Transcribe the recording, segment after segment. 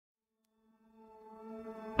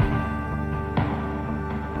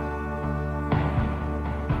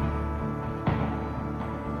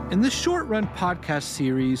In this short-run podcast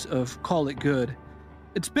series of Call It Good,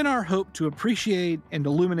 it's been our hope to appreciate and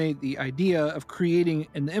illuminate the idea of creating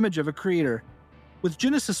in the image of a creator, with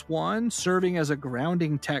Genesis 1 serving as a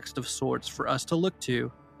grounding text of sorts for us to look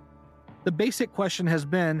to. The basic question has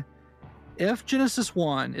been, if Genesis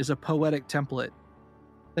 1 is a poetic template,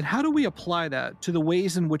 then how do we apply that to the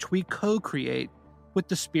ways in which we co-create with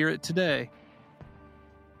the Spirit today?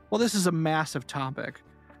 Well, this is a massive topic.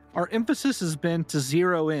 Our emphasis has been to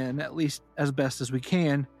zero in, at least as best as we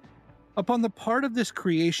can, upon the part of this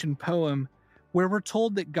creation poem where we're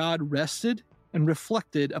told that God rested and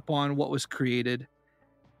reflected upon what was created,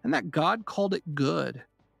 and that God called it good.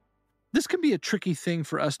 This can be a tricky thing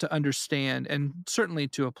for us to understand and certainly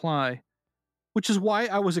to apply, which is why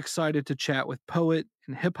I was excited to chat with poet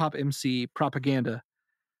and hip-hop MC Propaganda.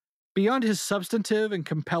 Beyond his substantive and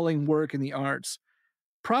compelling work in the arts,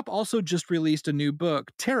 Prop also just released a new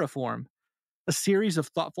book, Terraform, a series of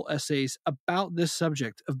thoughtful essays about this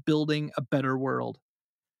subject of building a better world.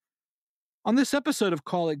 On this episode of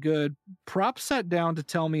Call It Good, Prop sat down to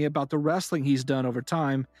tell me about the wrestling he's done over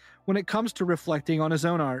time when it comes to reflecting on his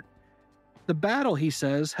own art. The battle, he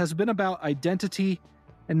says, has been about identity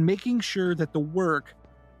and making sure that the work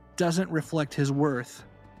doesn't reflect his worth.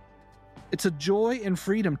 It's a joy and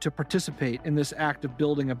freedom to participate in this act of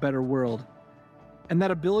building a better world. And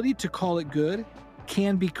that ability to call it good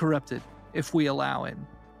can be corrupted if we allow it.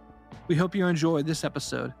 We hope you enjoy this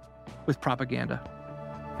episode with Propaganda.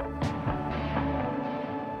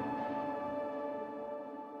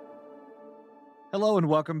 Hello and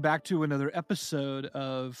welcome back to another episode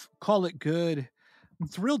of Call It Good. I'm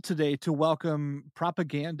thrilled today to welcome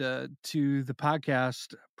Propaganda to the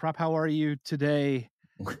podcast. Prop, how are you today?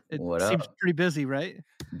 It What seems up? pretty busy, right?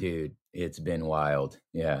 Dude, it's been wild.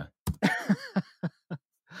 Yeah.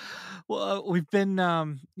 Well, we've been,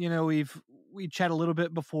 we chat a little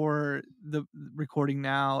bit before the recording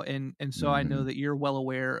now, and so I know that you're well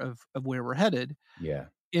aware of where we're headed. Yeah.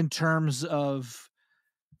 In terms of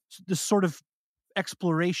the sort of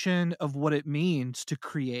exploration of what it means to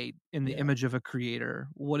create in the image of a creator.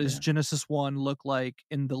 What does Genesis 1 look like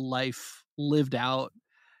in the life lived out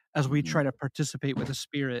as we try to participate with the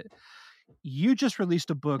Spirit? You just released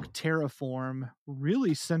a book, Terraform,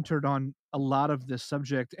 really centered on a lot of this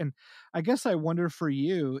subject. And I guess I wonder for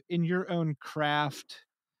you, in your own craft,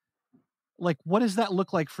 like, what does that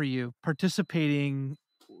look like for you, participating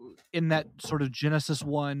in that sort of Genesis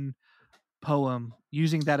 1 poem,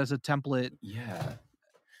 using that as a template? Yeah,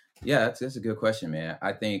 that's a good question, man.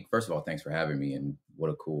 I think, first of all, thanks for having me, and what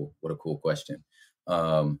a cool question.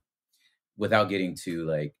 Without getting too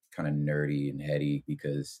like kind of nerdy and heady,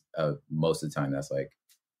 because most of the time that's like,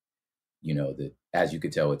 as you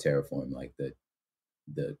could tell with Terraform, like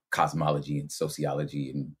the cosmology and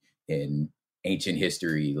sociology and ancient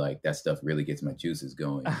history, like that stuff really gets my juices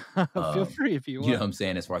going. Feel free if you want. You know what I'm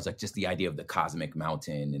saying? As far as like just the idea of the cosmic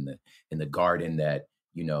mountain and the garden that,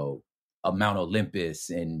 a Mount Olympus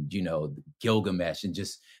and, Gilgamesh and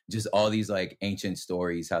just all these like ancient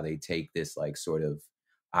stories, how they take this like sort of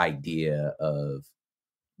idea of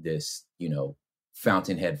this,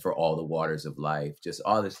 fountainhead for all the waters of life, just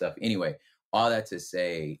all this stuff. Anyway, all that to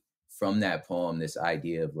say, from that poem, this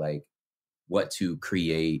idea of like what to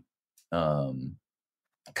create kind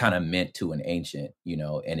of meant to an ancient,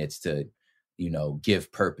 and it's to,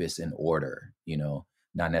 give purpose and order,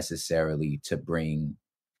 not necessarily to bring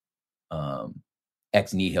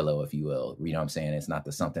ex nihilo, if you will. You know what I'm saying? It's not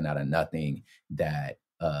the something out of nothing that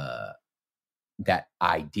that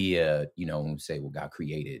idea, when we say, well, God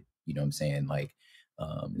created, you know what I'm saying? Like,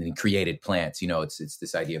 and he created plants, it's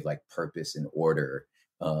this idea of like purpose and order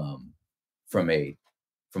from a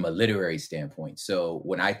literary standpoint. So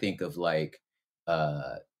when I think of like,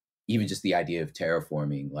 even just the idea of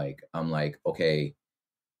terraforming, like, I'm like, okay,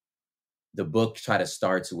 the book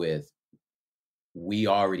starts with, we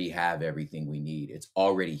already have everything we need. It's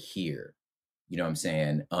already here. You know what I'm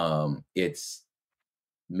saying? It's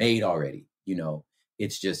made already,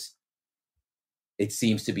 it's just, it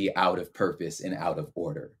seems to be out of purpose and out of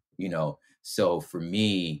order, So for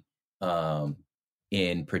me,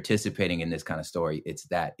 in participating in this kind of story,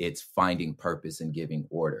 it's finding purpose and giving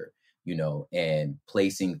order, and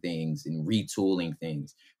placing things and retooling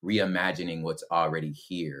things, reimagining what's already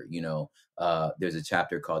here. There's a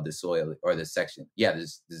chapter called The Soil, or the section. Yeah,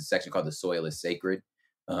 there's a section called The Soil is Sacred.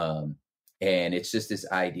 And it's just this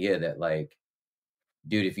idea that like,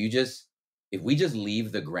 dude, if we just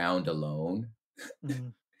leave the ground alone,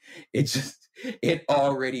 it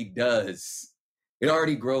already does. It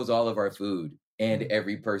already grows all of our food and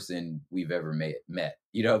every person we've ever met.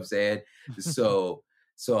 You know what I'm saying? So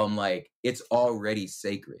So I'm like, it's already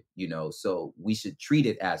sacred, you know, so we should treat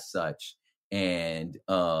it as such, and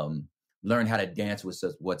learn how to dance with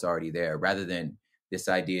what's already there, rather than this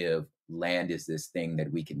idea of land is this thing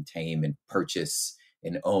that we can tame and purchase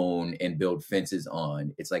and own and build fences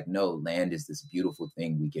on. It's like, no, land is this beautiful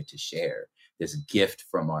thing we get to share, this gift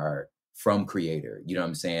from creator, you know what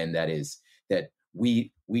I'm saying? That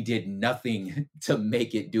we did nothing to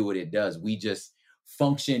make it do what it does. We just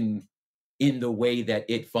function in the way that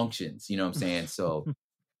it functions, you know what I'm saying? So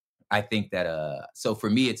I think that so for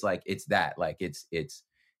me it's like it's that, like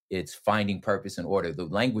it's finding purpose and order. The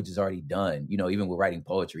language is already done, you know, even with writing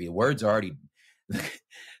poetry, the words are already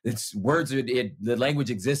the language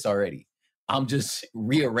exists already. I'm just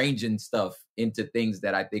rearranging stuff into things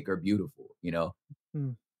that I think are beautiful, you know?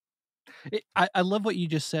 Hmm. I love what you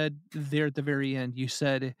just said there at the very end. You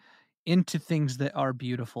said into things that are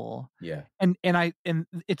beautiful. Yeah. And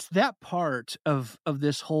it's that part of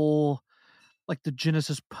this whole, like, the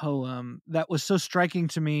Genesis poem that was so striking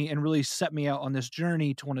to me and really set me out on this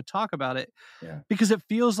journey to want to talk about it, Yeah. because it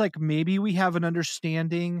feels like maybe we have an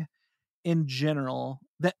understanding in general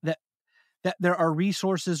that there are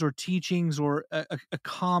resources or teachings or a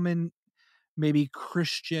common, maybe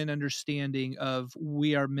Christian understanding of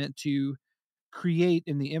we are meant to create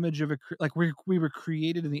in the image of like we were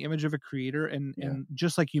created in the image of a creator, Yeah. and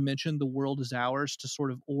just like you mentioned, the world is ours to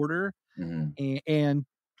sort of order Mm-hmm.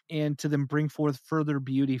 and to then bring forth further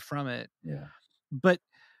beauty from it. Yeah. But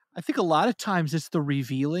I think a lot of times it's the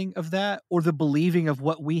revealing of that, or the believing of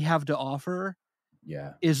what we have to offer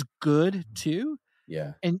Yeah. is good too.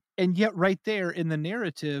 Yeah. And yet right there in the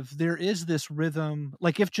narrative there is this rhythm.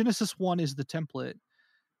 Like, if Genesis 1 is the template,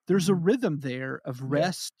 there's a Mhm. rhythm there of Yeah.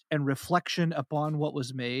 rest and reflection upon what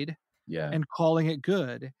was made Yeah. and calling it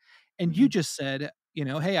good. And you Mhm. just said, you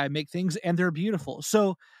know, hey, I make things and they're beautiful.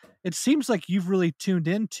 So it seems like you've really tuned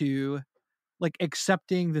into, like,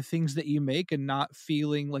 accepting the things that you make and not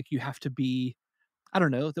feeling like you have to be, I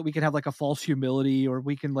don't know, that we can have like a false humility, or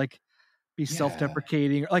we can like be Yeah.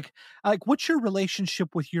 self-deprecating, or like what's your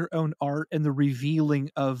relationship with your own art and the revealing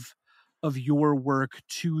of your work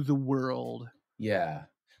to the world? Yeah.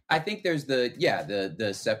 I think there's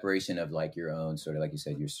the separation of like your own sort of, like you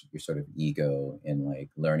said, your sort of ego, and like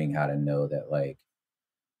learning how to know that like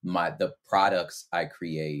the products I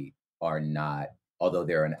create are not, although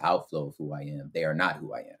they're an outflow of who I am, they are not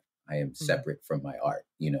who I am. I am Mhm. separate from my art,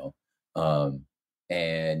 you know. Um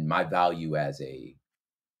and my value as a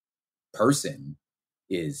person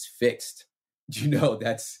is fixed. You know,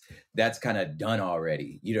 that's kind of done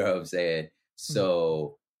already. You know what I'm saying? Mhm.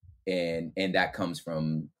 So and that comes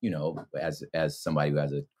from, you know, as somebody who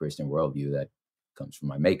has a Christian worldview, that comes from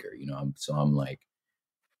my maker, you know. I'm like,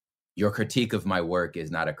 your critique of my work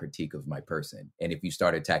is not a critique of my person. And if you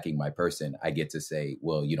start attacking my person, I get to say,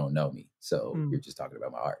 well, you don't know me. So Mm. you're just talking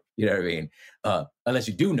about my art. You know what I mean? Unless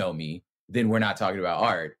you do know me, then we're not talking about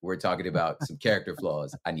art. We're talking about some character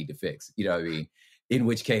flaws I need to fix. You know what I mean? In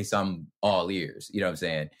which case I'm all ears. You know what I'm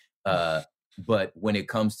saying? But when it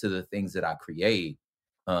comes to the things that I create,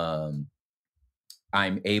 um,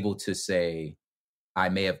 I'm able to say I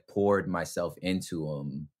may have poured myself into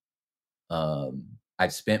them.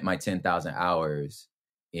 I've spent my 10,000 hours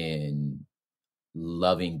in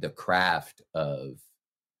loving the craft of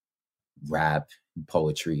rap, and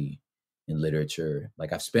poetry, and literature.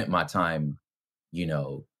 Like, I've spent my time, you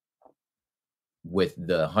know, with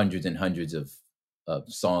the hundreds and hundreds of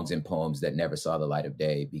songs and poems that never saw the light of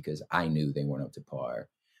day because I knew they weren't up to par.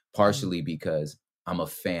 Mm. Partially because I'm a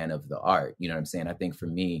fan of the art. You know what I'm saying? I think for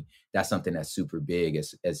me, that's something that's super big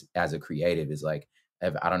as a creative, is like,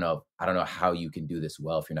 I don't know how you can do this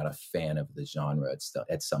well if you're not a fan of the genre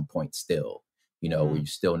at some point still, you know, where Mm. you're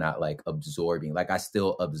still not like absorbing. Like, I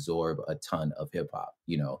still absorb a ton of hip hop,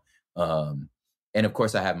 you know. And of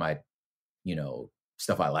course I have my, you know,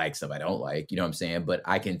 stuff I like, stuff I don't like, you know what I'm saying? But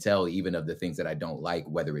I can tell even of the things that I don't like,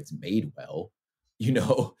 whether it's made well, you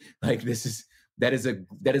know, like that is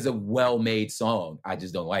a well-made song. I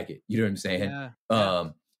just don't like it. You know what I'm saying? Yeah. Yeah.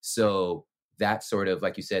 So that sort of,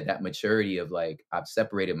 like you said, that maturity of like, I've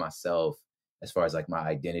separated myself as far as like my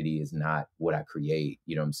identity is not what I create.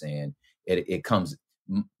 You know what I'm saying? It comes,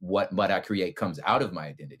 what I create comes out of my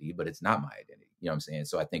identity, but it's not my identity. You know what I'm saying?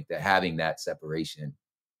 So I think that having that separation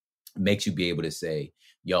makes you be able to say,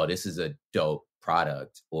 yo, this is a dope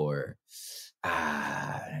product, or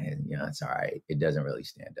you know, it's all right, it doesn't really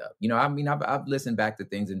stand up. You know, I mean, I've listened back to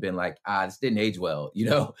things and been like, this didn't age well, you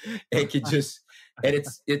know. It could just, and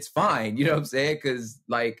it's fine, you know what I'm saying? Because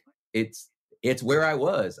like, it's where I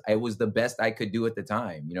was. It was the best I could do at the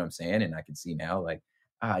time, you know what I'm saying? And I can see now, like,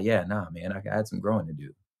 yeah, nah, man, I had some growing to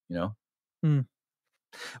do, you know. Mm.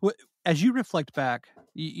 As you reflect back,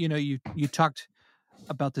 you talked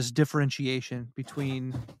about this differentiation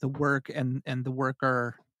between the work and the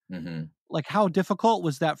worker. Hmm. Like, how difficult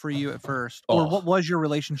was that for you at first? Or what Oh, was your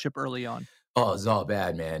relationship early on? oh, it's all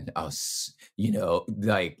bad, man. I was,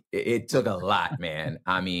 like it took a lot, man.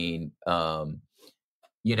 I mean, to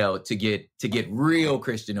get real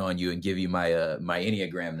Christian on you and give you my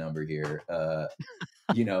Enneagram number here. I'm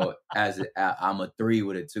a 3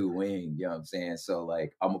 with a 2 wing, you know what I'm saying? So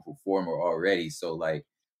like I'm a performer already. So like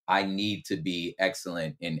I need to be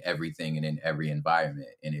excellent in everything and in every environment.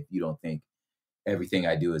 And if you don't think everything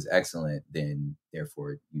I do is excellent, then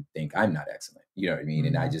therefore you think I'm not excellent. You know what I mean?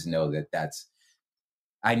 And I Mhm. just know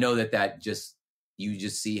I know that just, you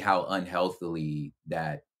just see how unhealthily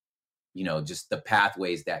that, just the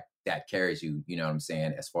pathways that carries you, you know what I'm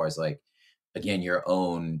saying? As far as like, again, your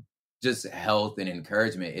own just health and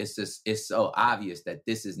encouragement. It's so obvious that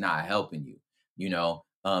this is not helping you.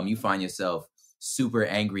 You find yourself super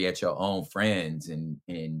angry at your own friends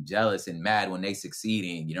and jealous and mad when they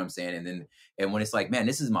succeeding, you know what I'm saying? And when it's like, man,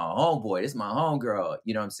 this is my homeboy, this is my homegirl,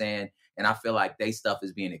 you know what I'm saying? And I feel like they stuff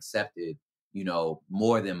is being accepted,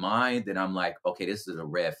 more than mine, then I'm like, okay, this is a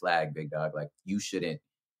red flag, big dog. Like you shouldn't,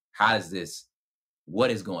 how does this, what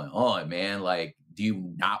is going on, man? Like, do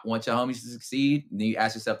you not want your homies to succeed? And then you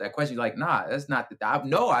ask yourself that question. You're like, nah, that's not the,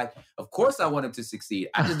 of course I want them to succeed.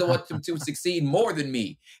 I just don't want them to succeed more than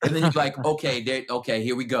me. And then you're like, okay,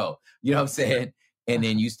 here we go. You know what I'm saying? And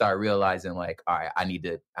then you start realizing like, all right, I need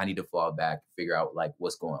to fall back, figure out like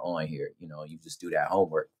what's going on here. You just do that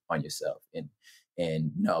homework on yourself.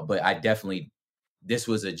 And no, but I definitely, this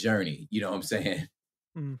was a journey. You know what I'm saying?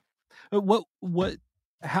 Mm. What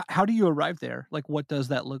how do you arrive there? Like, what does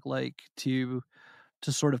that look like to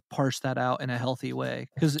sort of parse that out in a healthy way?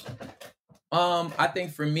 Because I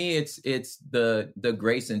think for me, it's the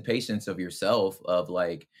grace and patience of yourself of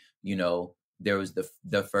like, there was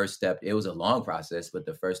the first step. It was a long process, but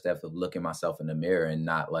the first step of looking myself in the mirror and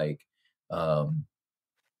not like, um,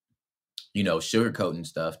 sugarcoating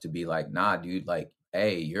stuff to be like, nah, dude, like,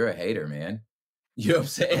 hey, you're a hater, man. You know what I'm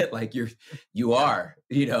saying? Like you are,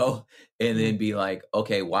 and then be like,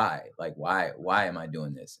 okay, why? Like, why am I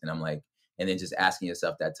doing this? And I'm like, and then just asking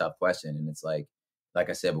yourself that tough question. And it's like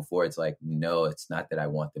I said before, it's like, no, it's not that I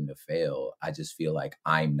want them to fail. I just feel like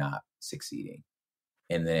I'm not succeeding.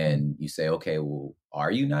 And Mm. then you say, okay, well,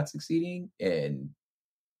 are you not succeeding? And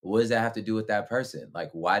what does that have to do with that person?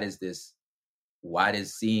 Like, why does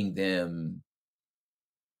seeing them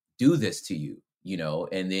do this to you,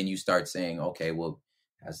 and then you start saying, okay, well,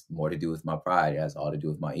 it has more to do with my pride. It has all to do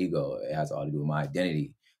with my ego. It has all to do with my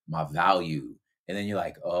identity, my value. And then you're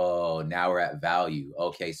like, oh, now we're at value.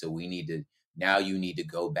 Okay, so now you need to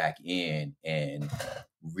go back in and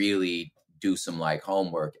really do some like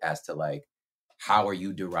homework as to like, how are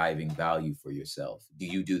you deriving value for yourself? Do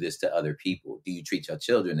you do this to other people? Do you treat your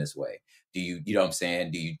children this way? You know what I'm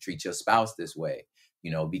saying? Do you treat your spouse this way?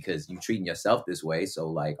 Because you treating yourself this way. So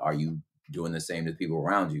like, are you doing the same to people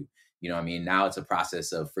around you? You know what I mean? Now it's a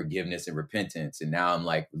process of forgiveness and repentance. And now I'm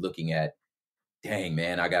like looking at, dang,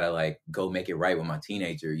 man, I gotta like go make it right with my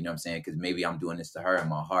teenager. You know what I'm saying? Cause maybe I'm doing this to her in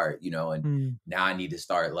my heart, and Mm. now I need to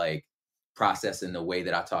start like processing the way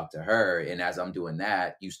that I talk to her. And as I'm doing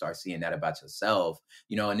that, you start seeing that about yourself,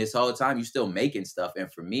 and this whole time you still making stuff.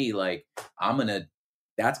 And for me, like,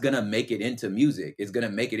 that's gonna make it into music. It's gonna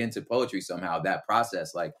make it into poetry somehow. That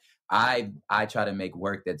process, like, I try to make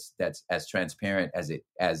work that's as transparent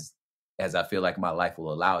as I feel like my life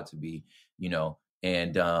will allow it to be,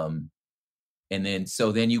 and and then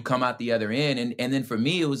so then you come out the other end, and then for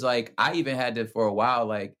me it was like I even had to for a while,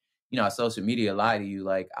 like, social media lie to you.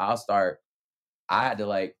 Like I had to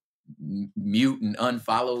like mute and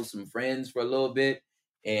unfollow some friends for a little bit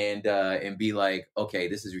and be like, okay,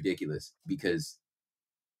 this is ridiculous because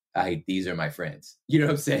these are my friends. You know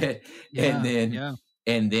what I'm saying? And Yeah, then yeah.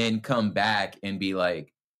 and then come back and be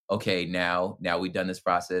like, okay, now we've done this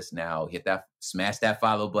process. Now smash that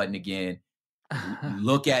follow button again.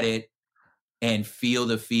 Look at it and feel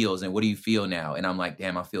the feels. And what do you feel now? And I'm like,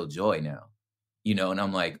 damn, I feel joy now. And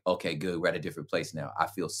I'm like, okay, good. We're at a different place now. I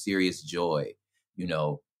feel serious joy,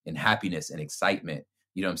 and happiness and excitement,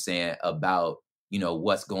 you know what I'm saying, about,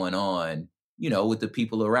 what's going on, with the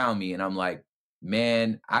people around me. And I'm like,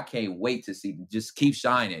 man, I can't wait to see, just keep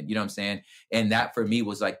shining, you know what I'm saying? And that for me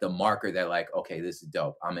was like the marker that like, okay, this is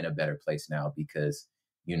dope. I'm in a better place now because,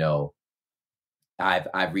 you know,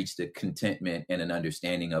 I've reached a contentment and an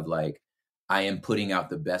understanding of like, I am putting out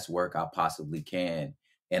the best work I possibly can.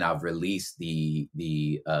 And I've released the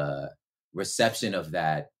reception of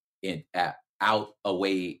that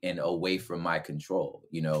away from my control,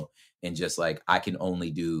 and just like I can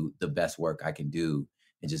only do the best work I can do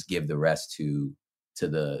and just give the rest to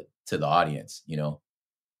the audience.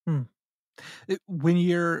 Hmm. When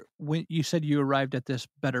you said you arrived at this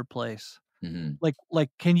better place, Hmm. like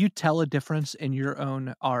can you tell a difference in your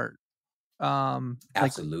own art? Like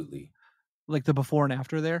Absolutely. the before and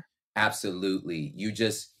after there? Absolutely.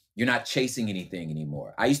 You're not chasing anything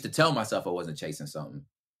anymore. I used to tell myself I wasn't chasing something.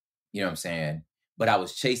 You know what I'm saying? But I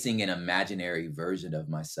was chasing an imaginary version of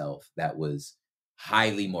myself that was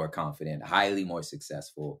highly more confident, highly more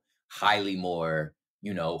successful, highly more,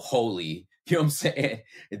 holy, you know what I'm saying,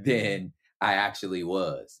 than I actually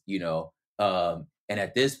was. And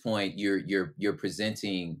at this point you're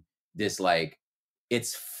presenting this, like,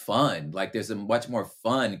 it's fun. Like, there's a much more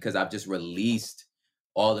fun because I've just released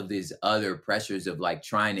all of these other pressures of like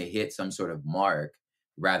trying to hit some sort of mark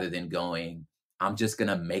rather than going, I'm just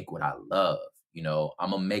gonna make what I love.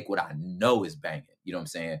 I'm gonna make what I know is banging. You know what I'm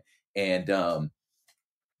saying?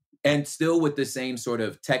 And still with the same sort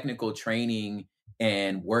of technical training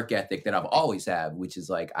and work ethic that I've always had, which is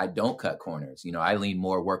like I don't cut corners. I lean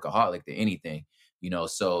more workaholic than anything.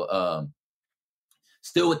 So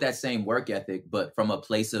still with that same work ethic, but from a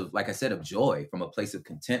place of, like I said, of joy, from a place of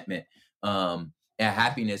contentment, and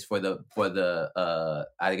happiness for the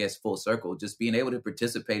I guess full circle, just being able to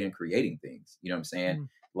participate in creating things. You know what I'm saying? Mm.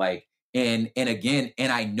 Like, and again,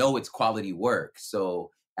 and I know it's quality work.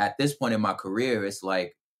 So at this point in my career, it's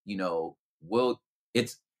like,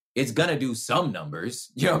 it's gonna do some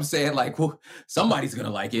numbers. You know what I'm saying? Like, well, somebody's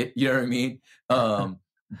gonna like it. You know what I mean?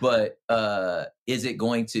 But is it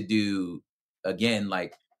going to do, again,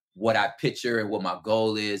 like what I picture and what my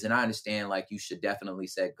goal is? And I understand, like, you should definitely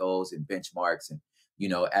set goals and benchmarks and,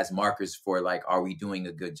 as markers for like, are we doing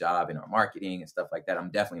a good job in our marketing and stuff like that? I'm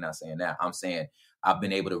definitely not saying that. I'm saying I've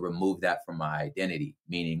been able to remove that from my identity,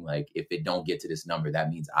 meaning like, if it don't get to this number, that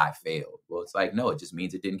means I failed. Well, it's like, no, it just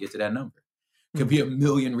means it didn't get to that number. Could be a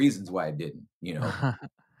million reasons why it didn't.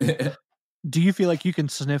 Do you feel like you can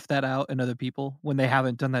sniff that out in other people when they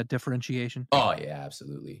haven't done that differentiation? Oh yeah,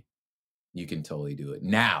 absolutely. You can totally do it.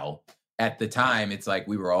 Now, at the time, it's like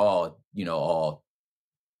we were all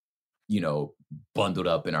bundled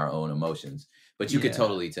up in our own emotions. But you could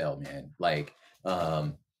totally tell, man. Like,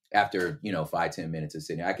 after 5-10 minutes of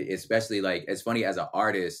sitting, I could, especially, like, it's funny, as an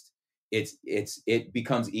artist, it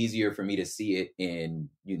becomes easier for me to see it in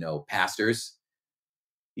pastors.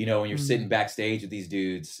 When you're sitting backstage with these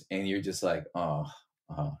dudes and you're just like, oh,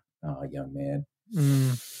 young man,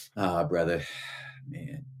 brother,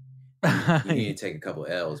 man, you need to take a couple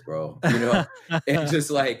L's, bro. And just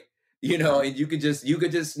like, and you could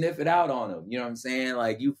just sniff it out on them. You know what I'm saying?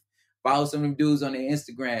 Like, you follow some of them dudes on their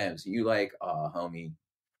Instagrams. You like, oh, homie,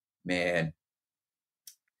 man,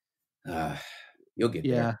 you'll get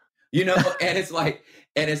there. And it's like,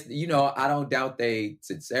 and it's, I don't doubt they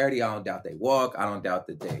sincerity. I don't doubt they walk. I don't doubt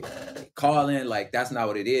that they call in. Like, that's not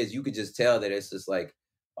what it is. You could just tell that it's just like,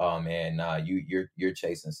 oh man, nah, you're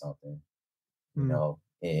chasing something,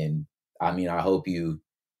 and I mean, I hope you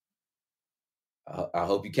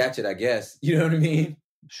catch it, I guess. You know what I mean?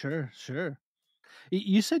 Sure.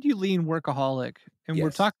 You said you lean workaholic, and we're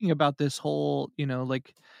Yes. talking about this whole,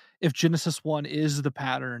 like, if Genesis 1 is the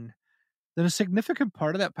pattern, then a significant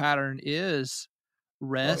part of that pattern is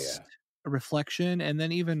rest, reflection, and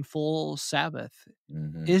then even full Sabbath.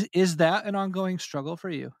 Mhm. Is that an ongoing struggle for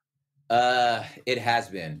you? It has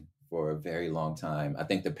been for a very long time. I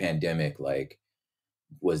think the pandemic, like,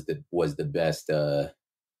 was the best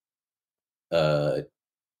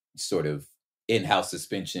sort of in-house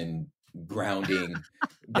suspension grounding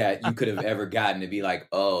that you could have ever gotten, to be like,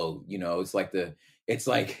 oh, it's like the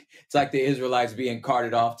Israelites being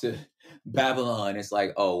carted off to Babylon. It's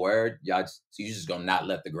like, oh, word, y'all, so you just gonna not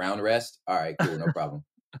let the ground rest? All right, cool, no problem.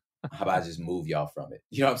 How about I just move y'all from it?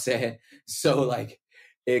 You know what I'm saying? So, like,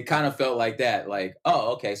 it kind of felt like that. Like,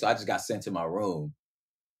 oh, okay, so I just got sent to my room.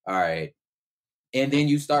 All right. And then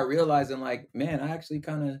you start realizing, like, man, I actually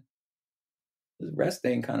kind of, this rest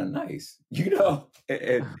thing kind of nice, and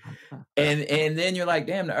then you're like,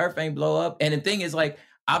 damn, the earth ain't blow up. And the thing is, like,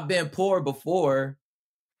 I've been poor before.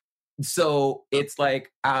 So it's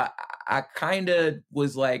like, I kind of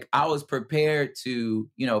was like, I was prepared to,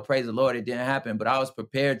 praise the Lord, it didn't happen, but I was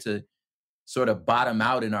prepared to sort of bottom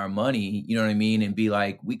out in our money, you know what I mean? And be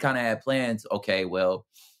like, we kind of had plans. Okay, well,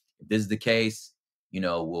 if this is the case,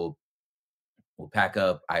 we'll pack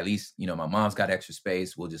up. At least, my mom's got extra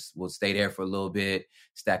space. We'll stay there for a little bit,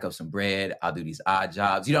 stack up some bread. I'll do these odd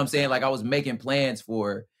jobs. You know what I'm saying? Like, I was making plans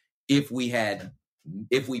for if we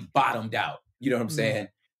bottomed out, you know what I'm saying?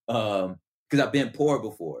 Because I've been poor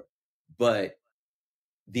before. But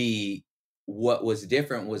what was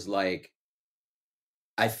different was like,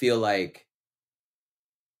 I feel like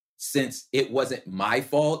since it wasn't my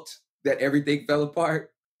fault that everything fell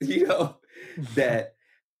apart, that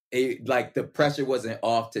like the pressure wasn't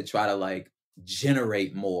off to try to like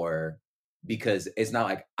generate more, because it's not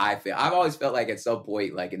like I've always felt like at some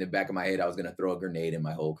point, like in the back of my head, I was going to throw a grenade in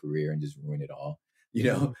my whole career and just ruin it all,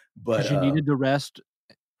 but you needed the rest.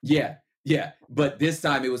 Yeah. But this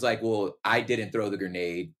time it was like, well, I didn't throw the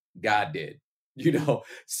grenade. God did,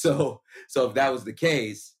 So if that was the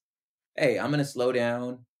case, hey, I'm going to slow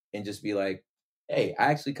down and just be like, hey, I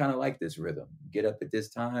actually kind of like this rhythm. Get up at this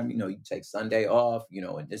time, you take Sunday off,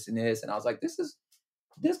 and this and this. And I was like, this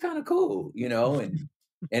kind of cool,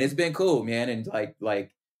 and it's been cool, man. And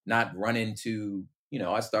like not run into,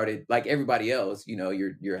 I started like everybody else,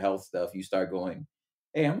 your health stuff. You start going,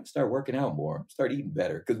 hey, I'm gonna start working out more, start eating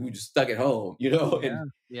better, because we just stuck at home,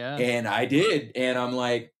 and I did. And I'm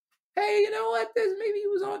like, hey, you know what? Maybe he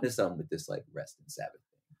was on to something with this like rest and Sabbath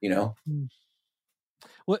thing,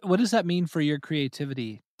 What does that mean for your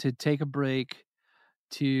creativity, to take a break,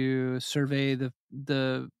 to survey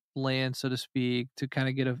the land, so to speak, to kind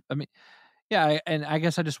of get and I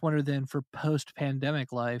guess I just wonder then, for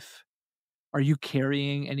post-pandemic life, are you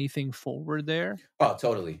carrying anything forward there? Oh,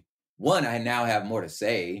 totally. One, I now have more to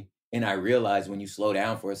say, and I realize when you slow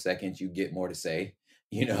down for a second, you get more to say,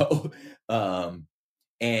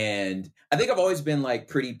 and I think I've always been like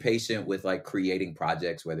pretty patient with like creating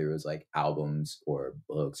projects, whether it was like albums or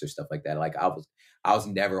books or stuff like that. Like I was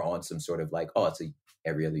never on some sort of like, oh, it's a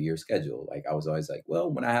every other year schedule. Like I was always like,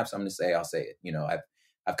 well, when I have something to say, I'll say it.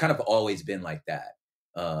 I've kind of always been like that.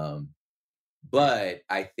 But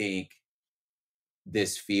I think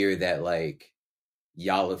this fear that like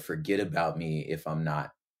y'all will forget about me if I'm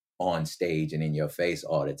not on stage and in your face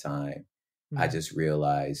all the time. I just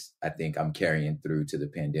realized, I think I'm carrying through to the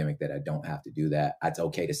pandemic that I don't have to do that. It's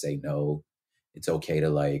okay to say no. It's okay to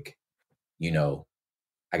like,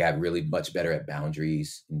 I got really much better at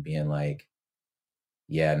boundaries and being like,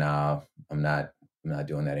 yeah, nah, I'm not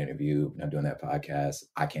doing that interview. I'm not doing that podcast.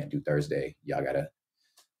 I can't do Thursday. Y'all gotta,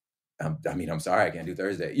 I'm sorry, I can't do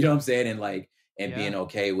Thursday. You know what I'm saying? And like, being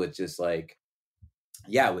okay with just like,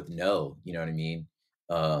 with no, you know what I mean?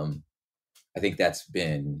 I think that's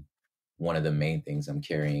been one of the main things I'm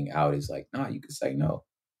carrying out, is like, no, you could say no,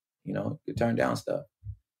 you could turn down stuff,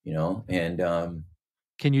 and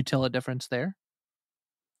can you tell a difference there?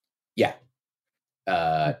 Yeah.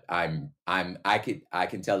 I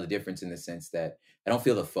can tell the difference in the sense that I don't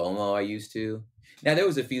feel the FOMO I used to. Now, there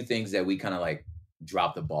was a few things that we kind of like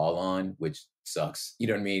dropped the ball on, which sucks, you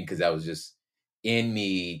know what I mean? Because that was just in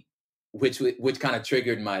me, which kind of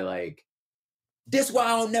triggered my like, this why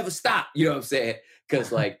I don't never stop. You know what I'm saying?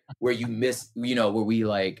 Because like where you miss, where we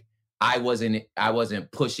like, I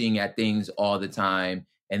wasn't pushing at things all the time.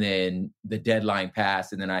 And then the deadline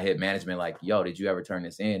passed, and then I hit management like, yo, did you ever turn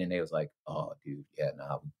this in? And they was like, oh, dude, yeah,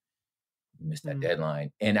 nah, we missed that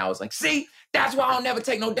deadline. And I was like, see, that's why I'll never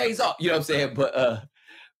take no days off. You know what I'm saying?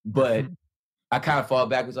 But I kind of fall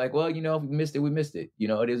back, was like, well, if we missed it, we missed it.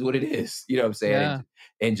 It is what it is. You know what I'm saying? Yeah.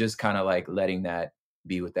 And just kind of like letting that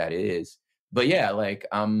be what that is. But yeah, like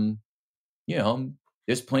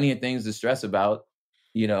there's plenty of things to stress about,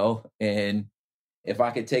 and if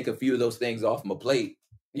I could take a few of those things off my plate,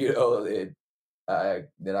 then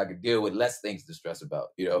I could deal with less things to stress about,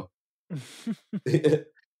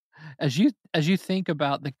 As you think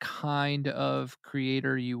about the kind of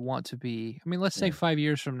creator you want to be, let's say 5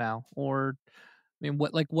 years from now, or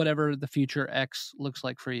whatever the future X looks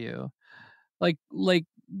like for you, like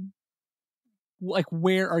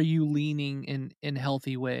where are you leaning in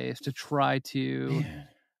healthy ways to try to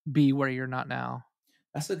be where you're not now?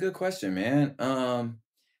 That's a good question, man.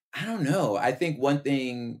 I don't know. I think one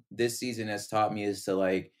thing this season has taught me is to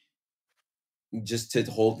like, just to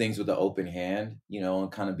hold things with an open hand,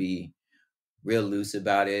 and kind of be real loose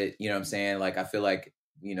about it. You know what I'm saying? Like, I feel like,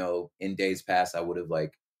 in days past, I would have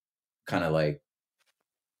like, kind of like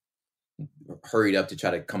hurried up to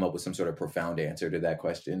try to come up with some sort of profound answer to that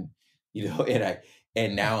question,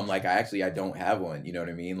 and now I'm like, I don't have one. You know what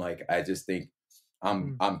I mean? Like, I just think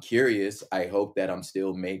I'm curious. I hope that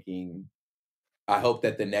I hope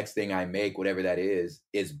that the next thing I make, whatever that is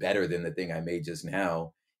better than the thing I made just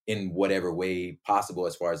now in whatever way possible,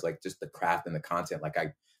 as far as like just the craft and the content. Like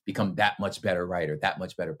I become that much better writer, that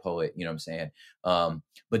much better poet, you know what I'm saying?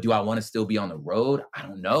 But do I want to still be on the road? I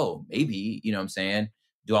don't know. Maybe, you know what I'm saying?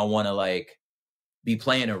 Do I want to like be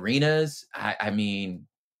playing arenas? I mean,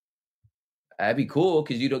 that'd be cool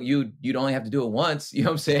because you'd only have to do it once. You know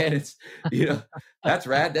what I'm saying? It's, that's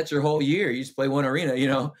rad. That's your whole year. You just play one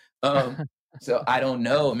arena, So I don't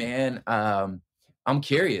know, man. I'm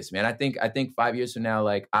curious, man. I think 5 years from now,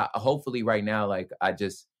 like hopefully right now, like I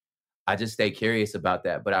just stay curious about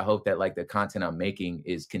that. But I hope that like the content I'm making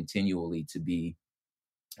is continually to be,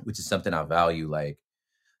 which is something I value, like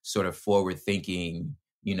sort of forward thinking,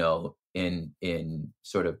 in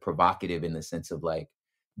sort of provocative in the sense of like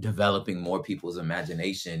developing more people's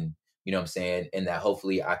imagination, you know what I'm saying? And that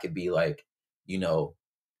hopefully I could be like, 5,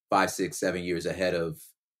 6, 7 years ahead of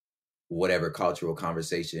whatever cultural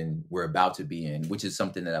conversation we're about to be in, which is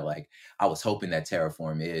something that I was hoping that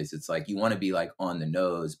Terraform is. It's like, you want to be like on the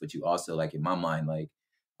nose, but you also like, in my mind, like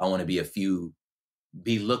I want to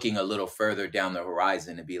be looking a little further down the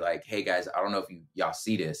horizon and be like, hey guys, I don't know if y'all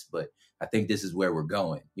see this, but I think this is where we're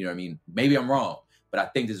going. You know what I mean? Maybe I'm wrong, but I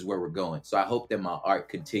think this is where we're going. So I hope that my art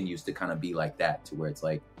continues to kind of be like that, to where it's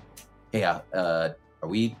like, hey, are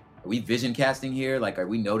we vision casting here? Like, are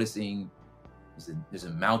we noticing there's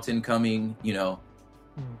a mountain coming,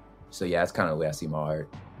 So yeah, that's kind of the way I see my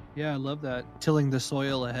art. Yeah, I love that. Tilling the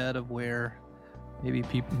soil ahead of where maybe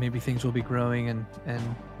things will be growing and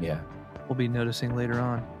yeah, we'll be noticing later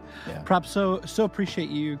on. Yeah. Prop, so appreciate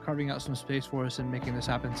you carving out some space for us and making this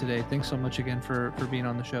happen today. Thanks so much again for being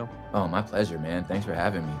on the show. Oh, my pleasure, man. Thanks for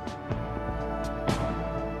having me.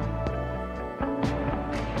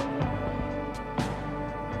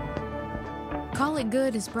 Call It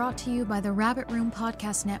Good is brought to you by the Rabbit Room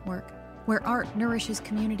Podcast Network, where art nourishes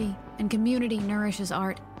community and community nourishes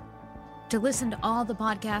art. To listen to all the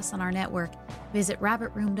podcasts on our network, visit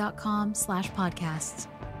rabbitroom.com/podcasts.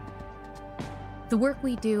 The work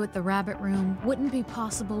we do at the Rabbit Room wouldn't be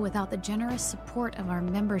possible without the generous support of our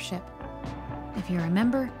membership. If you're a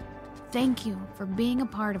member, thank you for being a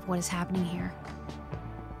part of what is happening here.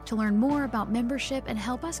 To learn more about membership and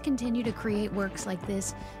help us continue to create works like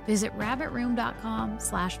this, visit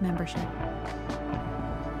rabbitroom.com/membership.